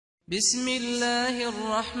بسم الله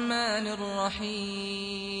الرحمن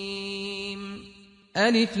الرحيم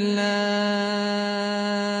ألف لام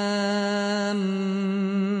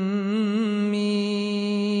ميم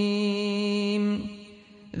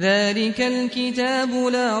ذلك الكتاب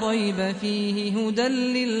لا ريب فيه هدى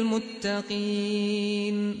للمتقين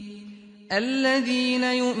الذين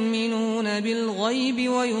يؤمنون بالغيب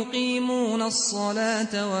ويقيمون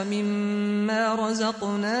الصلاة ومما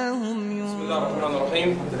رزقناهم ينفقون. بسم الله الرحمن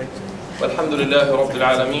الرحيم والحمد لله رب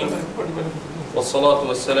العالمين والصلاة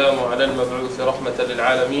والسلام على المبعوث رحمة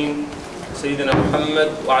للعالمين سيدنا محمد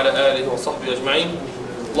وعلى آله وصحبه أجمعين.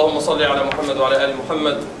 اللهم صل على محمد وعلى آل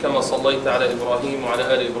محمد كما صليت على إبراهيم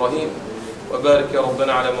وعلى آل إبراهيم وبارك يا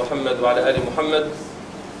ربنا على محمد وعلى آل محمد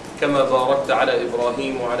كما باركت على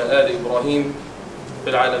إبراهيم وعلى آل إبراهيم في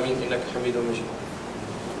العالمين إنك حميد مجيد.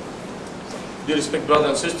 Dear respected brothers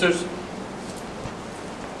and sisters,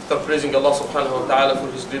 start praising Allah subhanahu wa ta'ala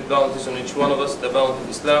for His great bounties on each one of us, the bounty of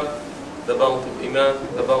Islam, the bounty of Iman,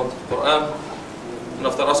 the bounty of Quran. And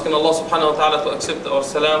after asking Allah subhanahu wa ta'ala to accept our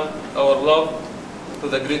salam, our love to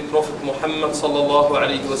the great Prophet Muhammad sallallahu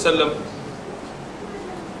alayhi wa sallam,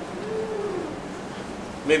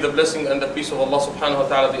 may the blessing and the peace of Allah subhanahu wa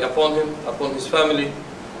ta'ala be upon him, upon his family,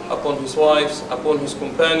 upon his wives, upon his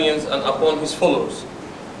companions, and upon his followers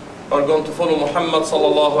who are going to follow Muhammad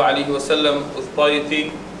sallallahu alayhi wa sallam with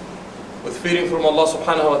piety, with fearing from Allah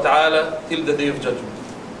subhanahu wa ta'ala till the day of judgment.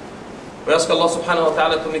 We ask Allah subhanahu wa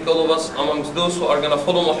ta'ala to make all of us amongst those who are going to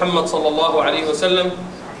follow Muhammad sallallahu alayhi wa sallam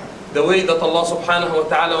the way that Allah subhanahu wa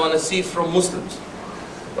ta'ala want to see from Muslims.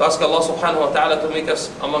 We ask Allah subhanahu wa ta'ala to make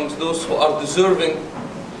us amongst those who are deserving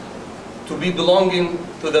to be belonging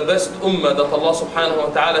to the best ummah that Allah subhanahu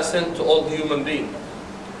wa ta'ala sent to all the human beings.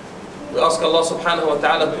 We ask Allah subhanahu wa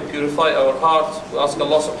ta'ala to purify our hearts. We ask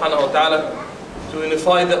Allah subhanahu wa ta'ala to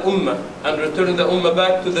unify the ummah and return the ummah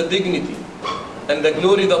back to the dignity and the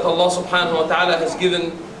glory that Allah subhanahu wa ta'ala has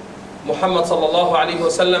given Muhammad sallallahu alayhi wa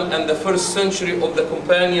sallam and the first century of the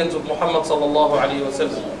companions of Muhammad sallallahu alayhi wa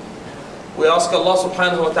sallam. We ask Allah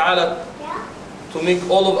subhanahu wa ta'ala to make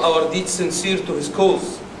all of our deeds sincere to His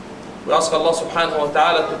cause. We ask Allah subhanahu wa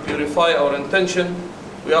ta'ala to purify our intention.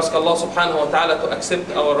 We ask Allah subhanahu wa ta'ala to accept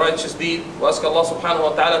our righteous deed. We ask Allah subhanahu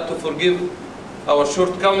wa ta'ala to forgive our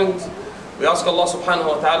shortcomings. We ask Allah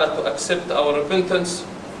subhanahu wa ta'ala to accept our repentance.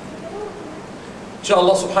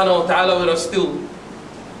 Inshallah subhanahu wa ta'ala, we are still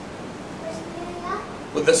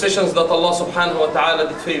with the sessions that Allah subhanahu wa ta'ala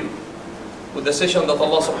did favor. With the session that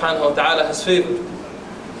Allah subhanahu wa ta'ala has favored.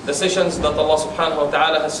 The sessions that Allah subhanahu wa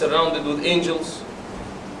ta'ala has surrounded with angels.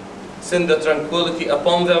 Send the tranquility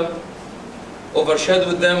upon them,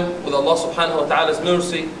 overshadowed them with Allah subhanahu wa ta'ala's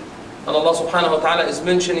mercy, and Allah subhanahu wa ta'ala is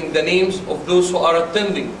mentioning the names of those who are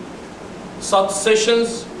attending such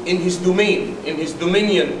sessions in His domain, in His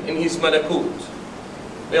dominion, in His malakut.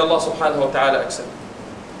 May Allah subhanahu wa ta'ala accept.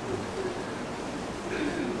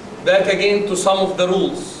 Back again to some of the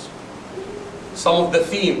rules, some of the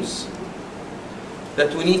themes that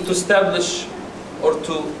we need to establish or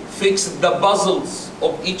to fix the puzzles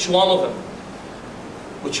of each one of them,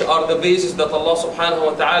 which are the basis that Allah subhanahu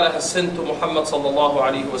wa ta'ala has sent to Muhammad sallallahu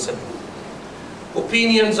alayhi wa sallam.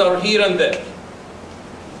 Opinions are here and there.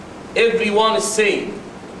 Everyone is saying,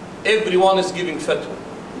 everyone is giving fatwa.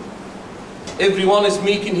 Everyone is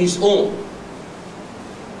making his own.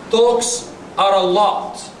 Talks are a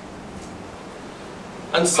lot.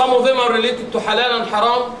 And some of them are related to halal and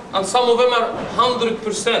haram, and some of them are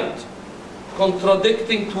 100%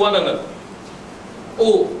 contradicting to one another.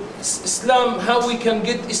 Oh, Islam, how we can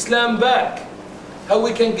get Islam back, how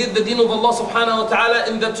we can get the deen of Allah subhanahu wa ta'ala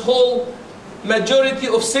in that whole majority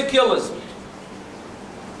of secularism,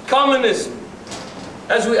 communism,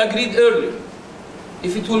 as we agreed earlier.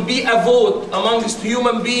 If it will be a vote amongst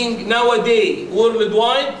human beings nowadays,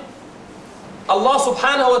 worldwide, Allah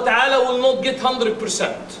subhanahu wa ta'ala will not get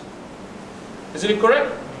 100%. Isn't it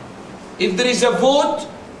correct? If there is a vote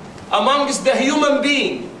amongst the human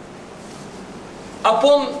being, or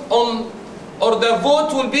the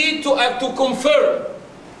vote will be to confirm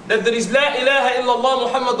that there is La ilaha illallah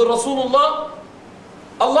Muhammadur Rasulullah,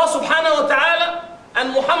 Allah subhanahu wa ta'ala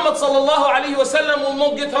and Muhammad sallallahu alayhi wa sallam will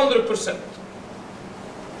not get 100%.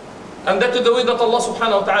 And that is the way that Allah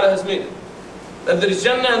subhanahu wa ta'ala has made it. That there is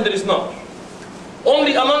Jannah and there is Nar.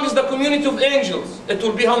 Only amongst the community of angels it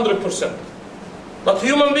will be 100%. But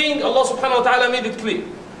human being, Allah subhanahu wa ta'ala made it clear.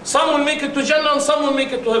 Some will make it to Jannah and some will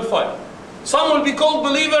make it to hellfire. Some will be called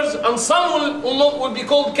believers and some will be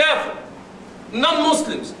called kafir,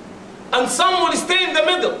 non-Muslims. And some will stay in the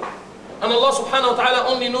middle. And Allah subhanahu wa ta'ala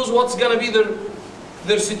only knows what's going to be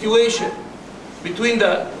their situation between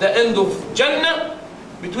the end of Jannah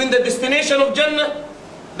between the destination of Jannah,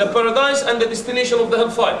 the paradise, and the destination of the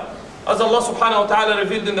hellfire, as Allah subhanahu wa ta'ala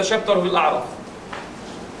revealed in the chapter of Al-A'raf.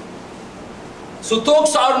 So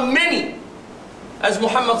talks are many, as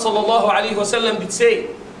Muhammad sallallahu alayhi wa sallam did say.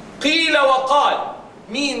 قِيلَ وَقَالَ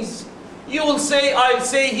means you will say, I'll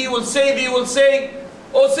say, he will say, they will say,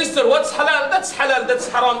 oh sister, what's halal, that's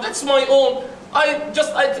haram, that's my own.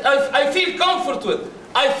 I feel comfort with,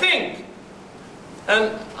 I think.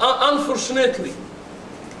 And unfortunately,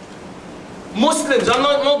 Muslims, I'm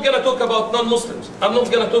not going to talk about non-Muslims, I'm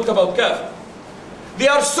not going to talk about kafir. They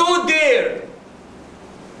are so dare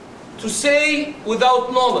to say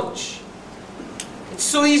without knowledge. It's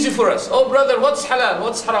so easy for us. Oh brother, what's halal,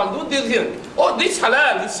 what's haram? Don't you think? Oh, this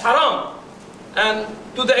halal, this haram. And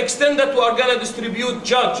to the extent that we are going to distribute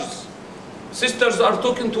judges. Sisters are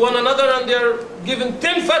talking to one another and they are given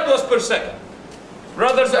 10 fatwas per second.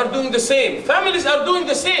 Brothers are doing the same. Families are doing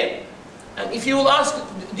the same. And if you will ask,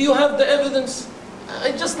 do you have the evidence?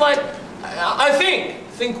 I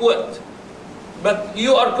think what? But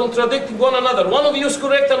you are contradicting one another. One of you is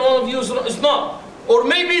correct and one of you is not. Or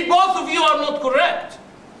maybe both of you are not correct.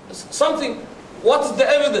 What is the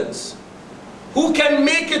evidence? Who can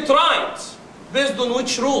make it right? Based on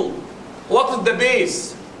which rule? What is the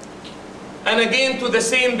base? And again to the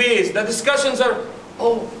same base. The discussions are,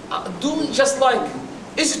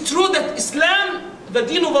 is it true that Islam, the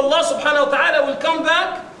deen of Allah subhanahu wa ta'ala will come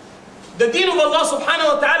back? The deen of Allah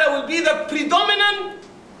subhanahu wa ta'ala will be the predominant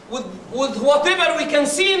with whatever we can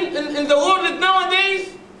see in the world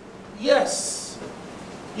nowadays? Yes.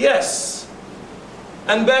 Yes.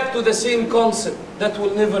 And back to the same concept that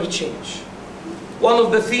will never change. One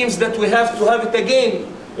of the themes that we have to have it again,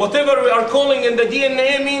 whatever we are calling in the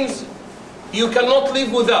DNA means you cannot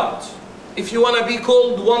live without. If you want to be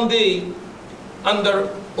called one day under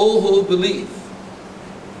all who believe.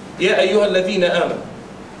 Ya ayyuha alladhina amanu.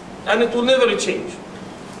 And it will never change.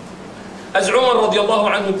 As Umar radiallahu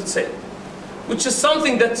anhu did say, which is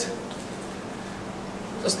something that,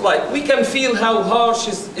 just like, we can feel how harsh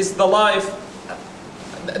is the life.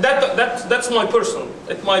 That's my personal.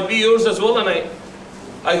 It might be yours as well, and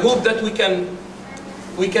I hope that we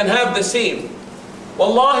can have the same.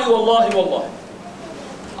 Wallahi, wallahi, wallahi.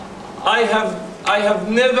 I have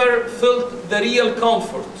never felt the real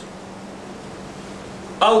comfort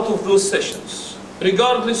out of those sessions,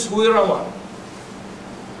 regardless where am I.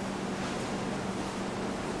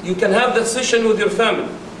 You can have that session with your family.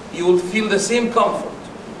 You will feel the same comfort.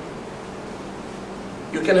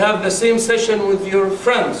 You can have the same session with your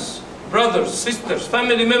friends, brothers, sisters,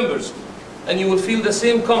 family members, and you will feel the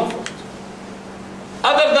same comfort.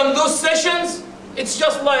 Other than those sessions, it's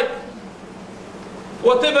just like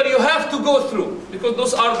whatever you have to go through, because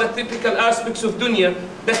those are the typical aspects of dunya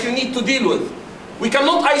that you need to deal with. We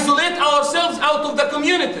cannot isolate ourselves out of the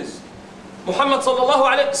communities. Muhammad sallallahu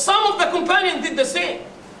alayhi, some of the companions did the same.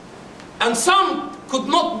 And some could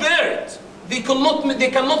not bear it. They cannot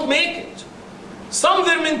make it. Some of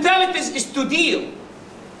their mentalities is to deal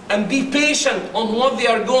and be patient on what they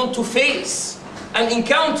are going to face and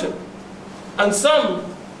encounter. And some,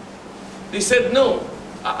 they said, no,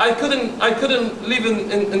 I couldn't live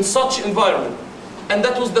in such environment. And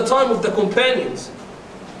that was the time of the companions.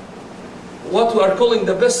 What we are calling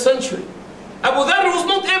the best century. Abu Dharr was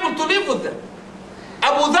not able to live with them.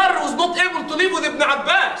 Abu Dharr was not able to live with Ibn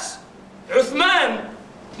Abbas, Uthman,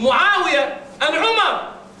 Muawiyah, and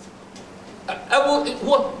Umar.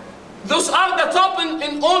 Those are the top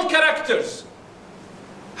in all characters.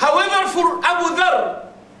 However, for Abu Dharr,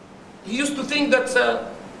 he used to think that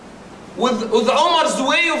with Umar's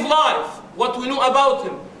way of life, what we know about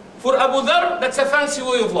him, for Abu Dharr, that's a fancy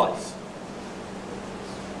way of life.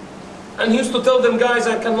 And he used to tell them, guys,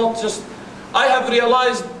 I have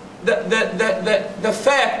realized the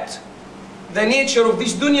fact, the nature of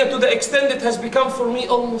this dunya to the extent it has become for me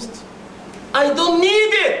almost, I don't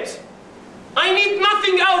need it. I need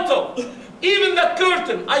nothing out of. Even that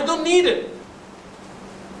curtain, I don't need it.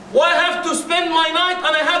 Why have to spend my night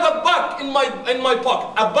and I have a buck in my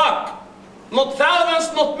pocket? A buck. Not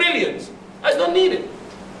thousands, not millions. I don't need it.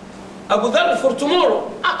 Abu Dharr, for tomorrow.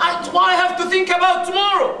 Why have to think about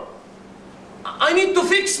tomorrow? I need to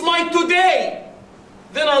fix my today.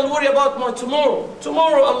 Then I'll worry about my tomorrow.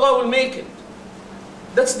 Tomorrow Allah will make it.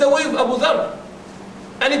 That's the way of Abu Dharr.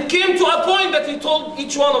 And it came to a point that he told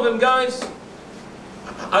each one of them, guys,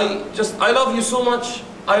 I love you so much.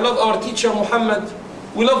 I love our teacher Muhammad.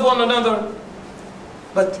 We love one another.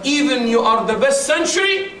 But even you are the best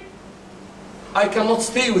century, I cannot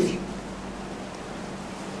stay with you.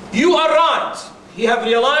 You are right. He have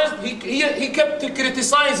realized, he kept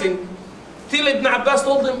criticizing till Ibn Abbas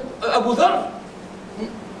told him, Abu Dharr,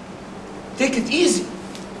 take it easy.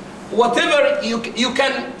 Whatever you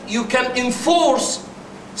can enforce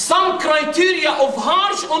some criteria of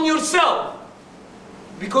harsh on yourself,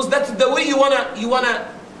 because that's the way you wanna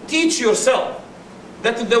teach yourself.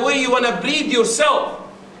 That is the way you wanna breed yourself.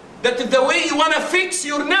 That is the way you wanna fix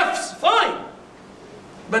your nafs. Fine,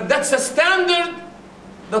 but that's a standard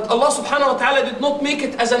that Allah subhanahu wa ta'ala did not make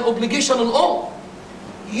it as an obligation on all.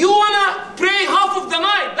 You wanna pray half of the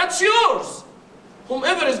night, that's yours.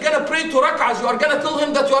 Whomever is gonna pray 2 rak'ahs, you are gonna tell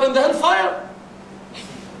him that you are in the hellfire?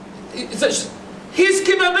 His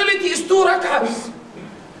capability is 2 rak'ahs.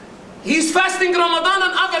 He's fasting Ramadan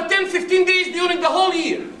and other 10-15 days during the whole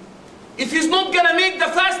year. If he's not gonna make the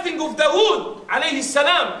fasting of Dawood alayhi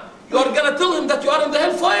salam, you are gonna tell him that you are in the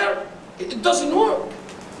hellfire? It doesn't work.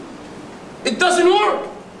 It doesn't work.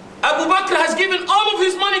 Abu Bakr has given all of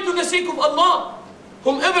his money to the sake of Allah.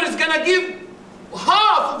 Whomever is gonna give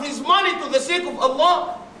half of his money to the sake of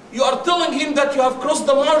Allah, you are telling him that you have crossed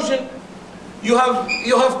the margin, you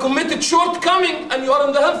have committed shortcoming, and you are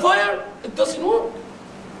in the hellfire? It doesn't work.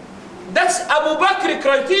 That's Abu Bakr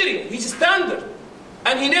criteria, his standard.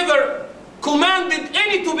 And he never commanded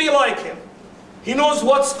any to be like him. He knows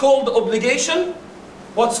what's called obligation,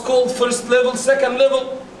 what's called first level, second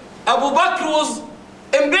level. Abu Bakr was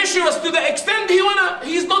ambitious to the extent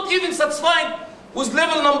he's not even satisfied with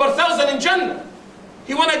level number 1000 in Jannah.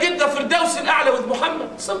 He wanna get the Firdaus al-A'la with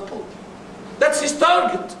Muhammad. Simple. That's his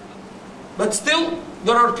target. But still,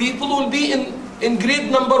 there are people who will be in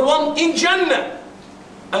grade number 1 in Jannah,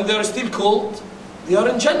 and they are still called, they are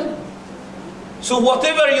in Jannah. So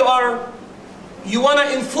whatever you wanna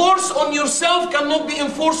enforce on yourself cannot be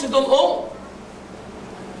enforced on all.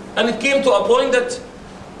 And it came to a point that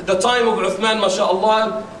at the time of Uthman,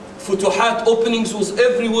 mashallah, futuhat openings was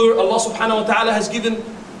everywhere. Allah subhanahu wa ta'ala has given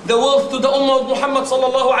the wealth to the ummah of Muhammad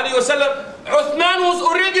sallallahu alayhi wa sallam. Uthman was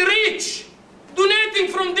already rich, donating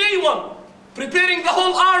from day one, preparing the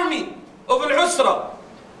whole army of al-Usra,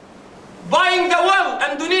 buying the well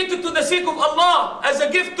and donated to the sake of Allah as a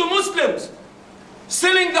gift to Muslims,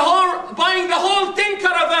 buying the whole 10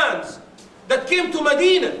 caravans that came to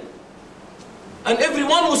Medina, and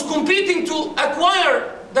everyone was competing to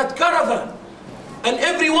acquire that caravan, and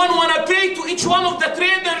everyone wanna pay to each one of the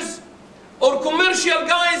traders or commercial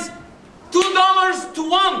guys $2 to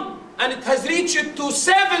 1, and it has reached to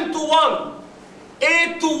 7 to 1,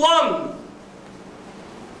 8 to 1.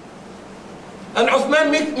 And Uthman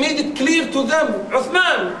made it clear to them,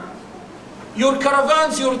 Uthman, your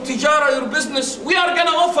caravans, your tijara, your business, we are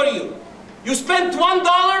gonna offer you. You spent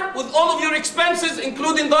 $1 with all of your expenses,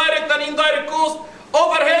 including direct and indirect costs,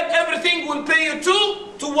 overhead, everything, will pay you 2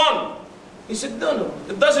 to 1. He said, no,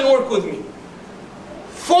 it doesn't work with me.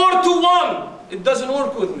 4 to 1, it doesn't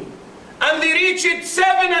work with me. And they reached it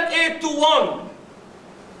 7 and 8 to 1.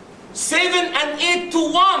 7 and 8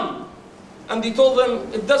 to 1. And he told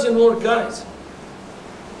them, it doesn't work, guys.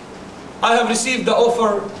 I have received the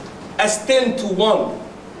offer as 10 to 1.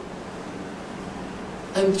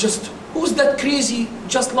 And just, who's that crazy,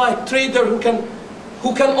 just like trader who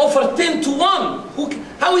can offer 10 to 1?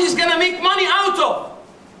 How he's gonna make money out of?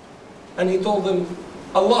 And he told them,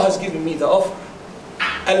 Allah has given me the offer.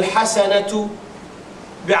 Al-hasanatu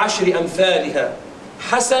bi'ashri amthaliha.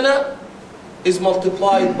 Hasana is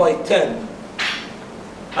multiplied by 10.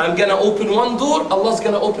 I'm gonna open one door, Allah's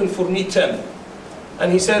gonna open for me 10.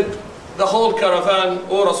 And he said, the whole caravan,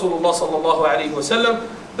 O Rasulullah sallallahu alayhi wa sallam,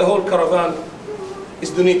 the whole caravan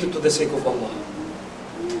is donated to the sake of Allah.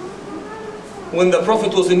 When the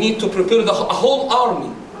Prophet was in need to prepare a whole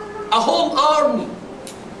army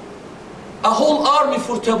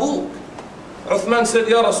for Tabuk, Uthman said,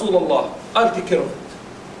 Ya Rasulullah, I'll take care of it.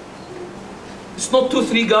 It's not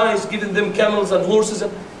 2-3 guys giving them camels and horses.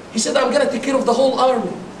 He said, I'm going to take care of the whole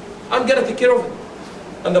army. I'm going to take care of it.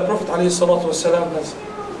 And the Prophet ﷺ has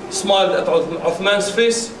smiled at Uthman's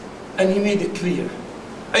face, and he made it clear.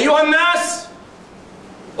 Ayyuhan nas,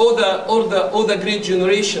 O the great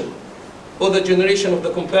generation, O the generation of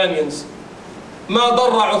the companions, ما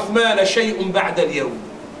ضر عثمان شيء بعد اليوم.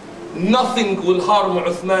 Nothing will harm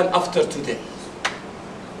Uthman after today.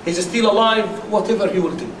 He's still alive, whatever he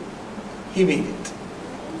will do, he made it.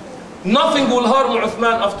 Nothing will harm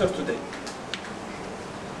Uthman after today.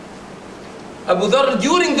 Abu Dharr,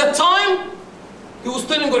 during that time, he was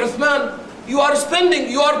telling Uthman, you are spending,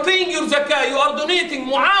 you are paying your zakah, you are donating.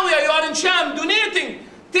 Muawiyah, you are in Sham, donating,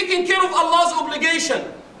 taking care of Allah's obligation.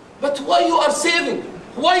 But why you are saving?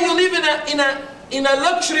 Why you live in a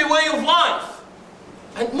luxury way of life?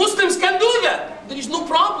 And Muslims can do that. There is no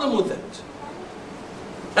problem with that.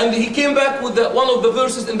 And he came back with one of the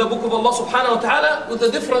verses in the book of Allah subhanahu wa ta'ala with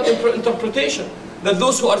a different interpretation. that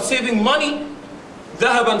those who are saving money,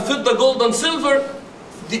 ذهب and fidda, gold and silver,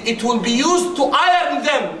 it will be used to iron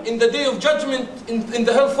them in the day of judgment in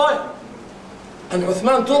the hellfire. And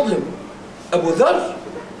Uthman told him, Abu Dharr,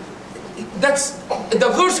 the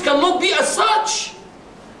verse cannot be as such.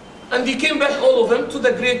 And he came back, all of them, to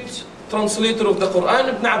the great translator of the Quran,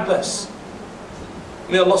 Ibn Abbas.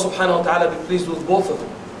 May Allah subhanahu wa ta'ala be pleased with both of them.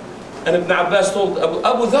 And Ibn Abbas told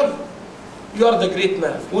Abu Dharr, you are the great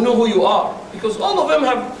man. We know who you are. Because all of them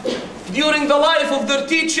have, during the life of their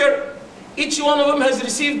teacher, each one of them has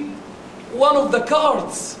received one of the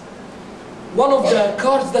cards. One of the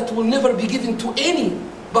cards that will never be given to any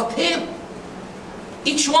but him.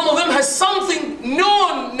 Each one of them has something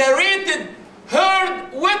known, narrated,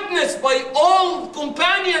 heard, witnessed by all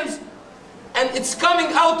companions, and it's coming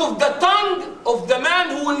out of the tongue of the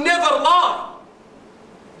man who will never lie.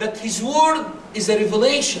 That his word is a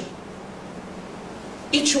revelation.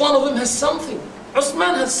 Each one of them has something.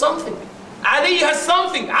 Uthman has something. Ali has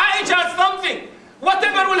something. Aisha has something.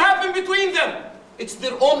 Whatever will happen between them, it's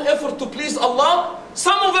their own effort to please Allah.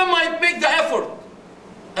 Some of them might make the effort,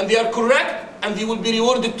 and they are correct, and they will be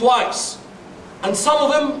rewarded twice. And some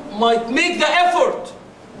of them might make the effort,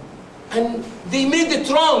 and they made it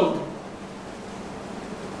wrong,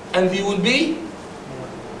 and they will be,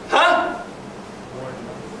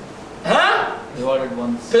 rewarded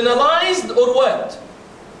once. penalized or what?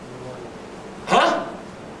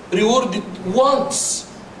 Rewarded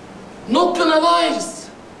once, not penalized.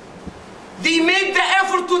 They made the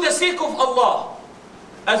effort to the sake of Allah.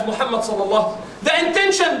 As Muhammad sallallahu, the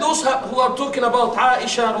intention, those who are talking about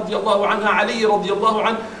Aisha radiallahu anha, Ali radiallahu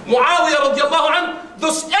anha, Muawiyah radiallahu anha,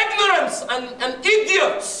 those ignorants and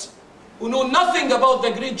idiots who know nothing about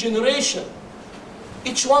the great generation.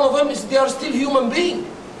 Each one of them they are still human beings.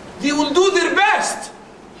 They will do their best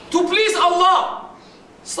to please Allah.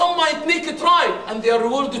 Some might make it right and they are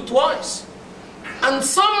rewarded twice. And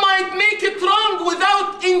some might make it wrong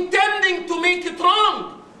without intending to make it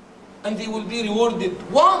wrong, and they will be rewarded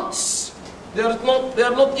once. They are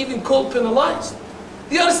not even called penalized.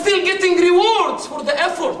 They are still getting rewards for the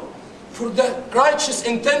effort, for the righteous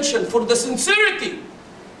intention, for the sincerity,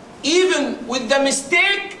 even with the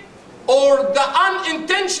mistake or the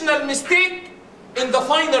unintentional mistake in the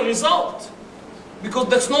final result. Because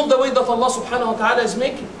that's not the way that Allah subhanahu wa ta'ala is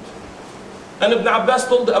making. And Ibn Abbas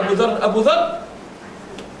told Abu Dharr,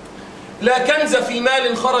 لا كنز في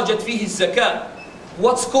مال خرجت فيه الزكاة.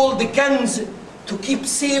 What's called the kanz, to keep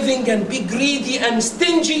saving and be greedy and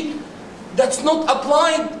stingy, that's not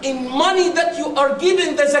applied in money that you are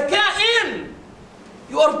giving the zakah in.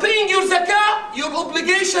 You are paying your zakah, your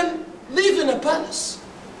obligation, live in a palace,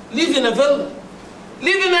 live in a villa,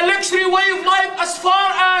 live in a luxury way of life as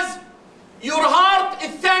far as your heart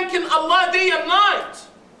is thanking Allah day and night.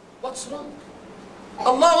 What's wrong?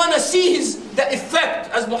 Allah want to see the effect,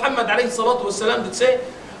 as Muhammad alayhi salatu wasalam did say,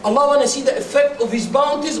 Allah want to see the effect of His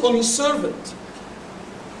bounties on His servant.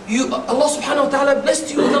 Allah subhanahu wa ta'ala blessed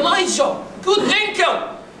you with a nice job, good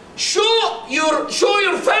income. Show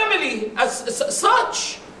your family as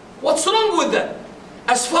such. What's wrong with that?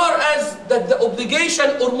 As far as that the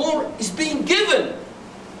obligation or more is being given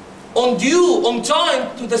on due, on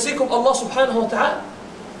time, to the sake of Allah subhanahu wa ta'ala.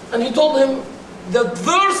 And he told him, the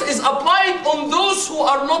verse is applied on those who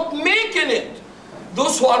are not making it,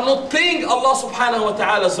 those who are not paying Allah subhanahu wa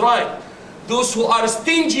ta'ala's right, those who are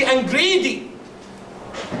stingy and greedy.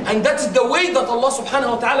 And that's the way that Allah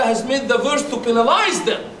subhanahu wa ta'ala has made the verse to penalize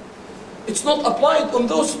them. It's not applied on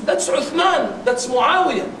those. That's Uthman, that's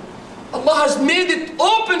Muawiyah. Allah has made it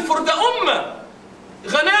open for the ummah.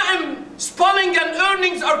 Ghanaim, spawning and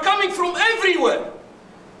earnings are coming from everywhere.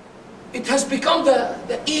 It has become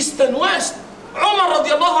the east and west. Umar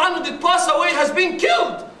radiallahu anhu did pass away, has been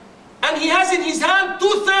killed, and he has in his hand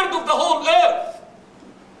 2/3 of the whole earth.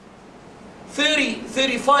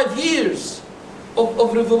 35 years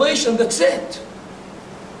of revelation, that's it.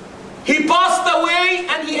 He passed away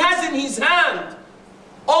and he has in his hand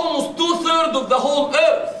almost 2/3 of the whole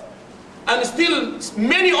earth, and still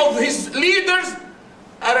many of his leaders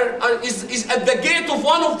is at the gate of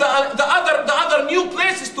one of the other new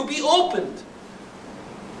places to be opened.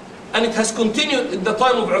 And it has continued in the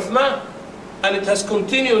time of Uthman, and it has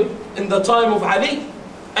continued in the time of Ali,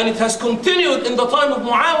 and it has continued in the time of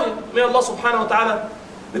Muawiyah. May Allah subhanahu wa ta'ala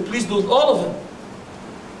be pleased with all of them.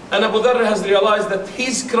 And Abu Dharr has realized that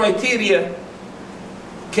his criteria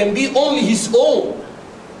can be only his own.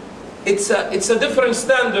 It's a different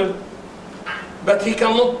standard, but he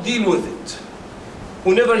cannot deal with it.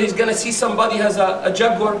 Whenever he's going to see somebody has a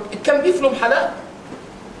Jaguar, it can be from halal.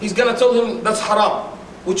 He's going to tell him that's haram,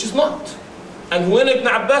 which is not. And when Ibn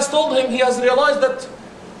Abbas told him, he has realized that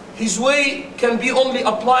his way can be only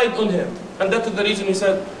applied on him. And that is the reason he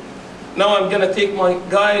said, now I'm going to take my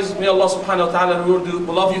guys, may Allah subhanahu wa ta'ala reward you, we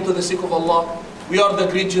love you to the sake of Allah. We are the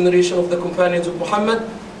great generation of the companions of Muhammad.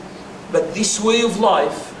 But this way of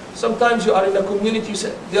life, sometimes you are in a community, you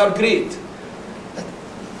say, they are great. But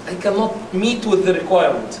I cannot meet with the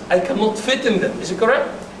requirement. I cannot fit in them. Is it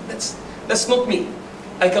correct? That's not me.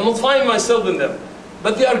 I cannot find myself in them.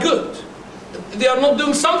 But they are good. They are not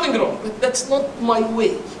doing something wrong. But that's not my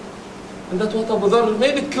way. And that's what Abu Dharr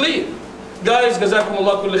made it clear. Guys,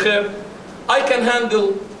 jazakumullah kulli khair, I can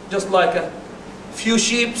handle just like a few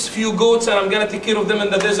sheep, few goats, and I'm going to take care of them in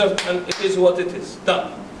the desert, and it is what it is.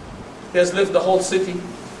 Done. He has left the whole city,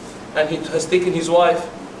 and he has taken his wife.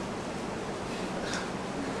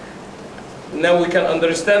 Now we can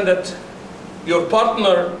understand that your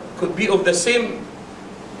partner could be of the same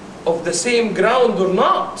ground or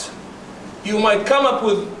not. You might come up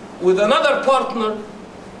with another partner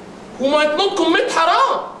who might not commit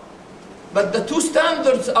haram, but the two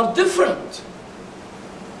standards are different.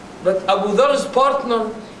 But Abu Dharr's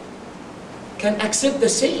partner can accept the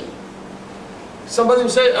same. Somebody will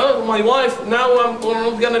say, oh, my wife, now I'm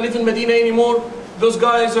not going to live in Medina anymore. Those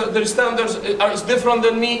guys, their standards are different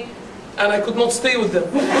than me, and I could not stay with them.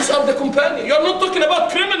 Those are the companions. You're not talking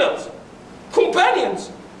about criminals.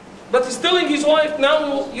 Companions. But he's telling his wife,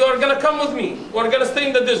 now you are going to come with me. We are going to stay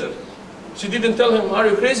in the desert. She didn't tell him, are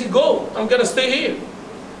you crazy? Go. I'm going to stay here.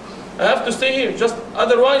 I have to stay here. Just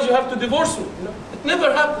otherwise you have to divorce me. You know? It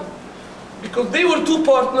never happened. Because they were two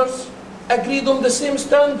partners agreed on the same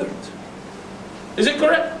standard. Is it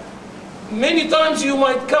correct? Many times you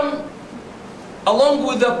might come along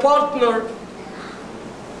with a partner,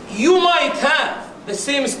 you might have the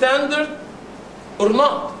same standard or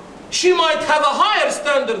not. She might have a higher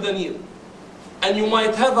standard than you, and you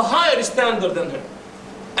might have a higher standard than her,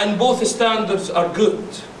 and both standards are good,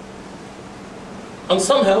 and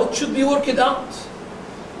somehow it should be worked out.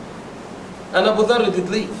 And Abu Dharr did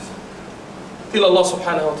leave till Allah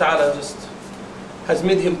subhanahu wa ta'ala just has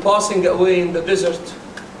made him passing away in the desert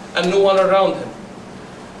and no one around him,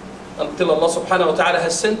 until Allah subhanahu wa ta'ala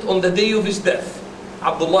has sent on the day of his death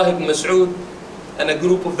Abdullah ibn Mas'ud and a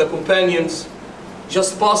group of the companions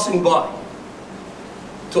just passing by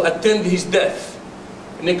to attend his death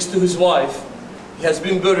next to his wife. He has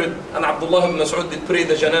been buried, and Abdullah ibn Mas'ud did pray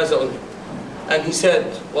the janazah on him, and he said,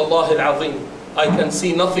 Wallahi al-Azim, I can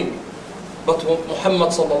see nothing but what Muhammad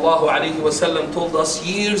sallallahu alayhi wa sallam told us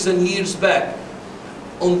years and years back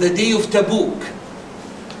on the day of Tabuk,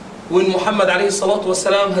 when Muhammad alayhi salatu wa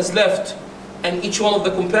salam has left and each one of the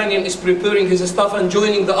companions is preparing his stuff and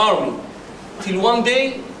joining the army, till one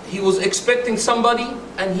day he was expecting somebody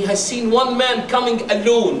and he has seen one man coming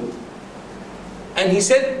alone, and he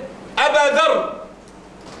said, Abu Dharr,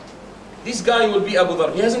 this guy will be Abu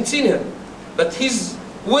Dharr. He hasn't seen him, but his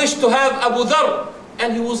wish to have Abu Dharr,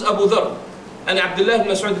 and he was Abu Dharr. And Abdullah ibn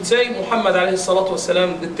Mas'ud did say, Muhammad alayhi salatu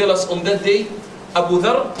wasalam did tell us on that day, Abu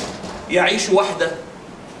Dharr يعيش وحده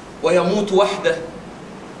ويموت وحده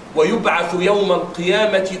ويبعث يوم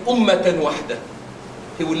القيامة أمة وحده.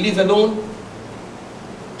 He will live alone,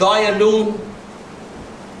 die alone,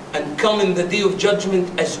 and come in the day of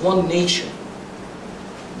judgment as one nation.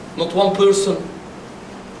 Not one person,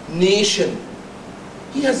 nation.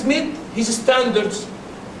 He has made his standards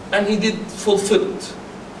and he did fulfill it.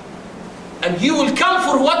 And he will come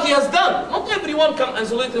for what he has done. Not everyone can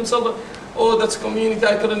isolate himself. Oh, that's community,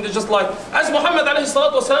 I couldn't, just like, as Muhammad alayhi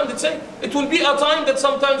salatu wasalam did say, it will be a time that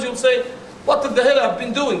sometimes you'll say, what the hell I've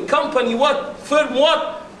been doing? Company what? Firm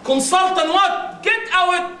what? Consultant what? Get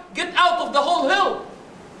out of the whole hell.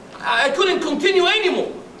 I couldn't continue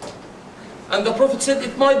anymore. And the Prophet said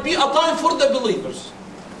it might be a time for the believers.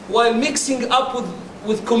 While mixing up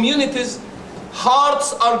with communities,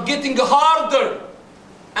 hearts are getting harder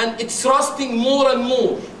and it's rusting more and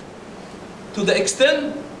more, to the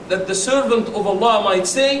extent that the servant of Allah might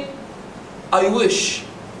say, I wish,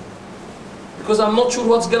 because I'm not sure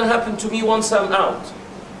what's going to happen to me once I'm out,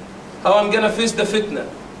 how I'm going to face the fitna,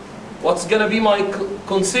 what's going to be my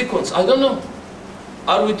consequence. I don't know.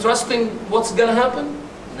 Are we trusting what's going to happen?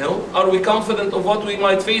 No. Are we confident of what we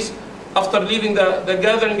might face after leaving the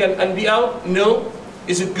gathering and be out? No.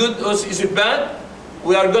 Is it good or is it bad?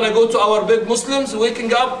 We are going to go to our bed Muslims,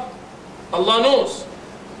 waking up, Allah knows.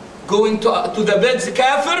 Going to the bed's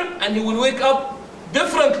kafir, and he will wake up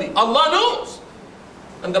differently. Allah knows.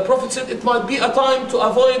 And the Prophet said it might be a time to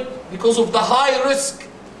avoid, because of the high risk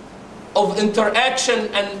of interaction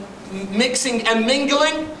and mixing and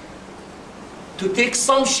mingling, to take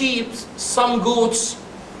some sheep, some goats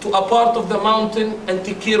to a part of the mountain and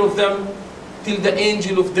take care of them till the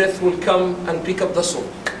angel of death will come and pick up the soul.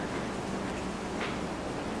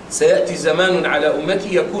 سيأتي زمان على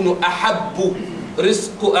أمتي يكون أحب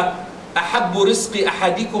رزق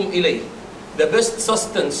أحدكم إليه. The best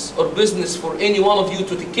sustenance or business for any one of you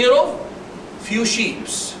to take care of, few sheep,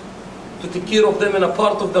 to take care of them in a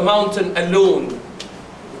part of the mountain alone.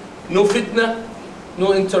 No fitna,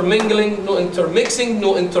 no intermingling, no intermixing,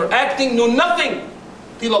 no interacting, no nothing,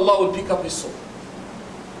 till Allah will pick up his soul.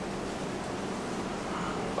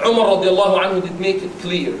 Umar radiallahu anhu did make it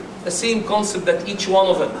clear, the same concept that each one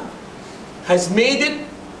of them has made it,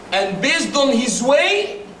 and based on his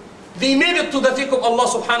way, they made it to the fiqh of Allah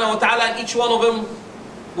subhanahu wa ta'ala, and each one of them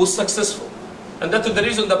was successful. And that is the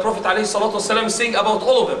reason the Prophet alayhi salatu wasalam is saying about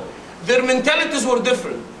all of them. Their mentalities were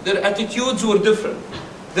different, their attitudes were different,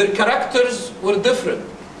 their characters were different,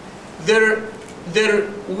 their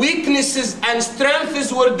weaknesses and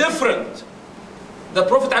strengths were different. The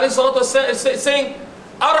Prophet alayhi salatu wasalam is saying,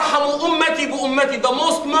 Arhamu ummati bu ummati, the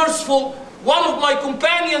most merciful one of my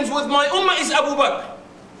companions with my ummah is Abu Bakr.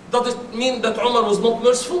 Does it mean that Umar was not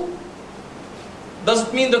merciful? Does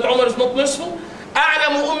it mean that Umar is not merciful?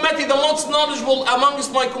 A'lamu ummati, the most knowledgeable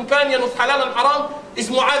amongst my companion of halal and haram is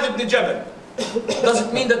Mu'adh ibn Jabal. Does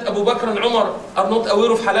it mean that Abu Bakr and Umar are not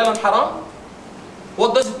aware of halal and haram?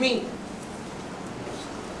 What does it mean?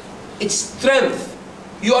 It's strength.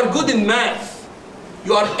 You are good in math.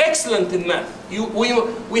 You are excellent in math.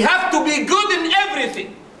 We have to be good in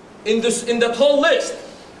everything in that whole list.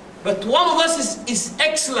 But one of us is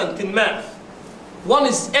excellent in math. One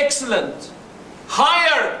is excellent.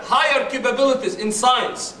 Higher capabilities in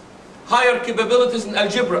science. Higher capabilities in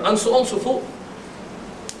algebra, and so on and so forth.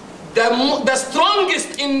 The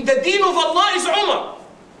strongest in the deen of Allah is Umar.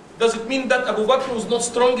 Does it mean that Abu Bakr was not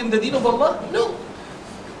strong in the deen of Allah? No.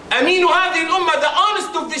 Aminu هذه الأمة, the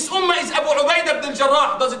honest of this ummah is Abu Ubaidah ibn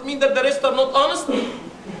al-Jarrah. Does it mean that the rest are not honest?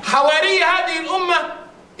 Hawari هذه الأمة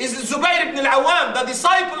is Zubayr ibn al-Awwam. The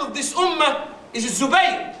disciple of this ummah is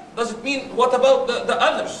Zubayr. Does it mean, what about the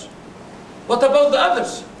others? What about the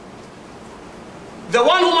others? The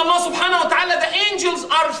one whom Allah subhanahu wa ta'ala, the angels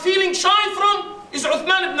are feeling shy from is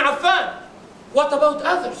Uthman ibn Affan. What about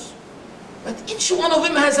others? But each one of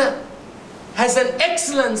them has an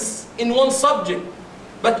excellence in one subject.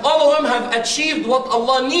 But all of them have achieved what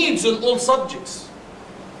Allah needs in all subjects.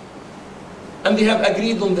 And they have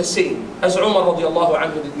agreed on the same, as Umar radiallahu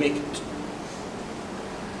anhu did make it.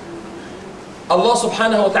 Allah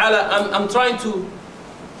subhanahu wa ta'ala, I'm trying to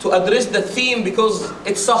address the theme because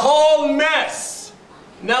it's a whole mess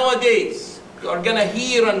nowadays. You are gonna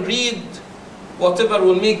hear and read whatever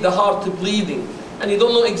will make the heart bleeding, and you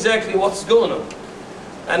don't know exactly what's going on.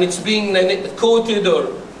 And it's being quoted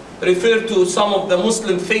or referred to some of the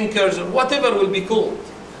Muslim thinkers or whatever will be called.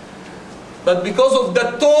 But because of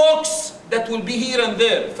the talks that will be here and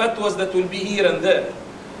there, fatwas that will be here and there,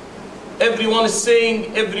 everyone is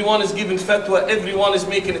saying, everyone is giving fatwa, everyone is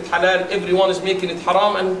making it halal, everyone is making it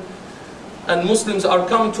haram, and Muslims are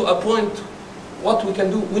coming to a point, what we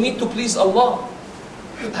can do? We need to please Allah.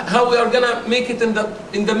 How we are gonna make it in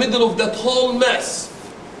the middle of that whole mess,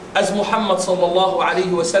 as Muhammad sallallahu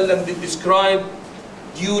alaihi wasallam did describe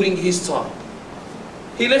during his time.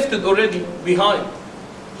 He left it already behind.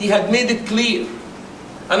 He had made it clear.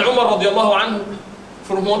 And Umar radiallahu anhu,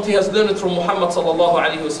 from what he has learned from Muhammad sallallahu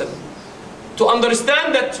alaihi wasallam, to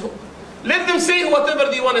understand that, let them say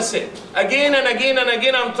whatever they want to say. Again and again and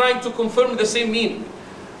again, I'm trying to confirm the same meaning.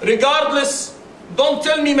 Regardless, don't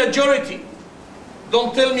tell me majority.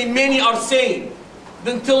 Don't tell me many are saying.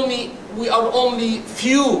 Don't tell me we are only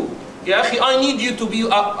few. Ya akhi, I need you to be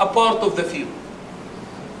a part of the few.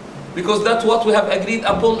 Because that's what we have agreed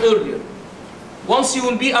upon earlier. Once you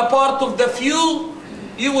will be a part of the few,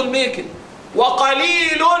 you will make it.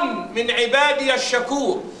 وَقَلِيلٌ مِّنْ عِبَادِيَ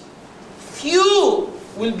الشَّكُورِ. Few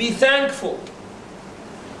will be thankful.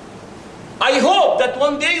 I hope that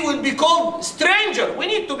one day we'll be called stranger. We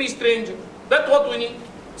need to be stranger. That's what we need.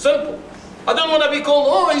 Simple. I don't want to be called,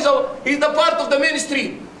 oh, he's the part of the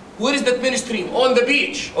mainstream. Where is that mainstream? On the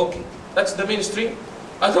beach. Okay, that's the mainstream.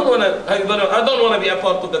 I don't want to be a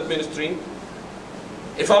part of that mainstream.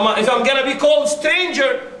 If I'm gonna be called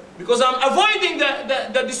stranger because I'm avoiding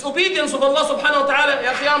the disobedience of Allah subhanahu wa ta'ala,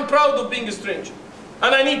 I'm proud of being a stranger.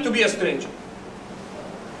 And I need to be a stranger.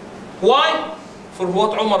 Why? For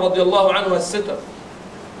what Umar radiallahu anhu has said.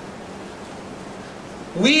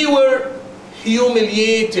 We were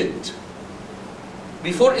humiliated.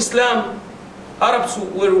 Before Islam, Arabs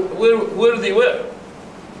were where they were.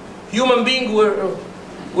 Human beings were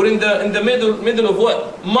in the middle of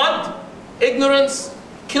what? Mud, ignorance,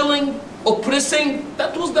 killing, oppressing.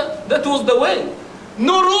 That was the way.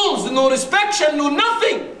 No rules, no restriction, no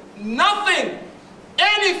nothing. Nothing.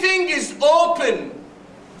 Anything is open.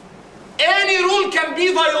 Any rule can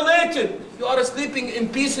be violated. You are sleeping in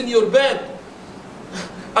peace in your bed.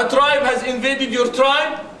 A tribe has invaded your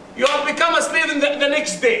tribe. You have become a slave in the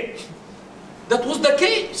next day. That was the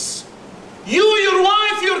case. You, your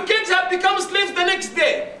wife, your kids have become slaves the next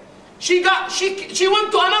day. She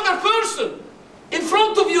went to another person in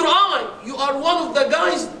front of your eye. You are one of the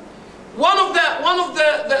guys, one of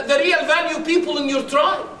the real value people in your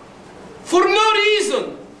tribe. For no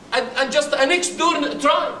reason, and just a next door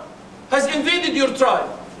tribe has invaded your tribe.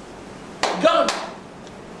 Gone.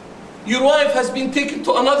 Your wife has been taken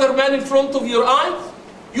to another man in front of your eyes.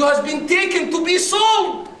 You has been taken to be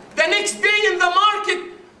sold the next day in the market,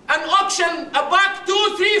 an auction, a bag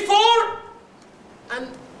 2, 3, 4. And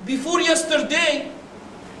before yesterday,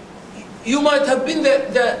 you might have been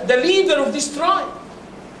the leader of this tribe.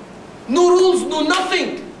 No rules, no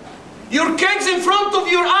nothing. Your kids in front of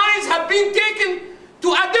your eyes have been taken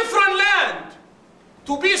to a different land,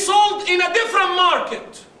 to be sold in a different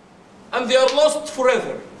market, and they are lost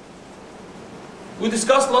forever. We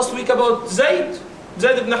discussed last week about Zayd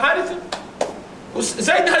ibn Haritha.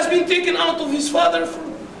 Zayd has been taken out of his father.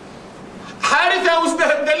 Haritha was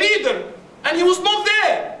the leader, and he was not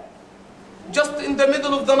there. Just in the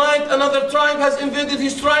middle of the night, another tribe has invaded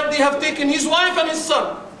his tribe. They have taken his wife and his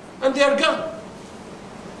son, and they are gone.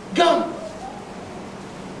 Gone.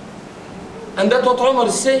 And that's what Umar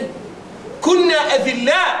is saying. Kunna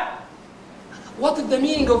adillah. What is the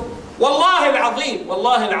meaning of Wallahi al-Azim,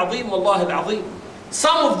 Wallahi al-Azim, Wallahi al-Azim?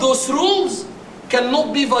 Some of those rules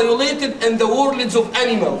cannot be violated in the worlds of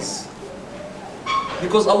animals.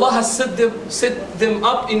 Because Allah has set them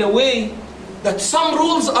up in a way that some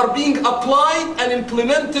rules are being applied and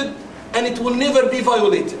implemented, and it will never be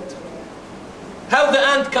violated. How the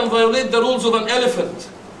ant can violate the rules of an elephant?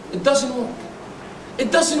 It doesn't work.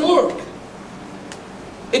 It doesn't work.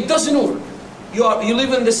 It doesn't work. You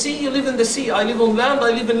live in the sea, you live in the sea. I live on land,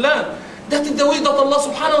 I live in land. That is the way that Allah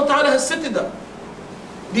subhanahu wa ta'ala has set it up.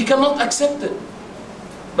 We cannot accept it.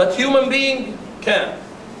 But human being can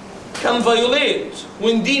violate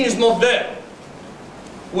when deen is not there.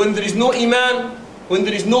 When there is no iman, when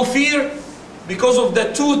there is no fear, because of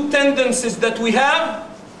the two tendencies that we have.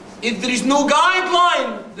 If there is no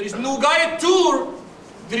guideline, there is no guide tour,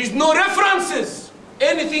 there is no references,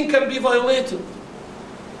 anything can be violated.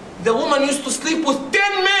 The woman used to sleep with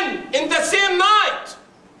 10 men in the same night.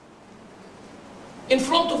 In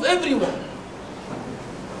front of everyone.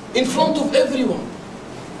 In front of everyone.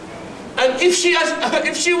 And if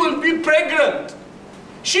she will be pregnant,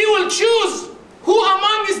 she will choose who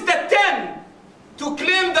among is the 10 to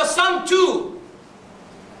claim the son too.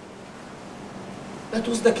 That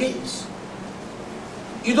was the case.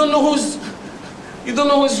 You don't know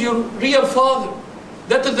who's your real father.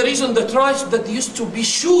 That is the reason the tribes that used to be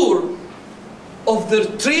sure of their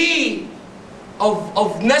tree of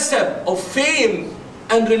nasab, of fame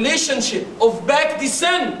and relationship, of back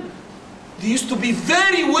descent, they used to be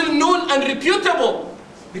very well known and reputable,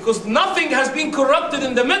 because nothing has been corrupted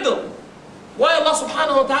in the middle. Why Allah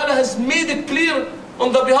subhanahu wa ta'ala has made it clear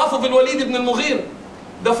on the behalf of Al-Walid ibn al-Mughira,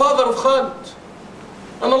 the father of Khalid.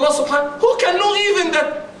 And Allah subhanahu, who can know even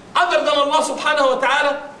that other than Allah subhanahu wa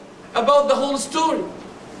ta'ala about the whole story?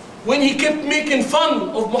 When he kept making fun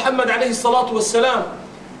of Muhammad alayhi salatu wasalam,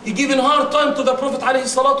 he given hard time to the Prophet alayhi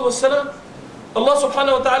salatu wasalam. Allah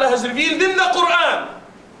subhanahu wa ta'ala has revealed in the Quran,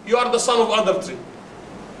 you are the son of adultery.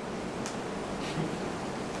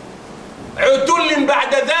 عُتُلٍ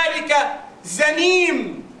بَعْدَ ذَلِكَ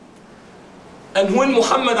زَنِيمٍ. And when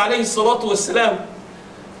Muhammad alayhi salatu wasalam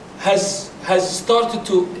has started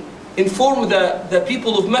to inform the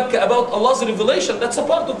people of Mecca about Allah's revelation, that's a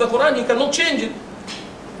part of the Quran, he cannot change it.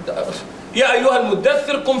 يا أيها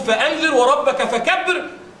المدثر قم فأنذر وربك فكبر,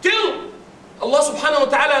 till Allah subhanahu wa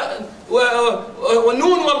ta'ala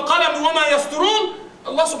وَنُونَ وَالْقَلَمِ وَمَا يَسْطُرُونَ.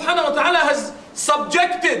 Allah subhanahu wa ta'ala has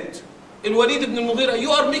subjected Al-Walid ibn al-Mughira. You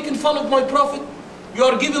are making fun of my prophet, you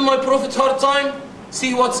are giving my prophet hard time,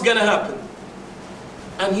 see what's gonna happen.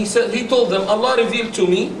 And he told them, Allah revealed to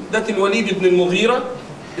me that Al-Walid ibn al-Mughira,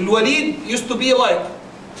 Al-Walid used to be like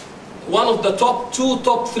one of the top 2,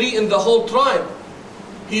 top 3 in the whole tribe.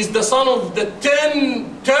 He's the son of the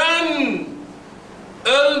 10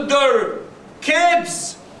 elder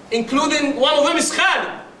kids, including one of them is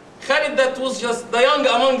Khalid. Khalid, that was just the young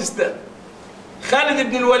amongst them. Khalid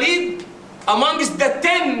ibn al-Walid amongst the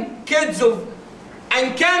 10 kids of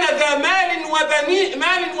أَنْ كَانَ ذَا مَالٍ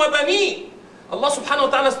وَبَنِينَ. Allah subhanahu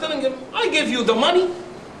wa ta'ala is telling him, I gave you the money,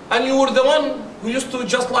 and you were the one who used to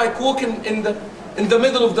just like walk in in the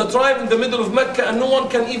middle of the tribe, in the middle of Mecca, and no one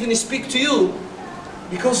can even speak to you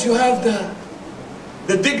because you have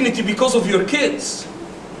the dignity because of your kids.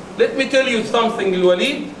 Let me tell you something,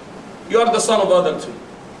 Al-Walid, you are the son of Adam too.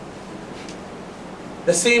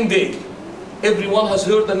 The same day, everyone has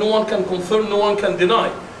heard and no one can confirm, no one can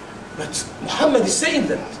deny. But Muhammad is saying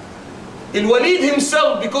that. Al-Walid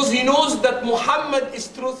himself, because he knows that Muhammad is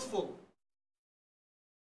truthful.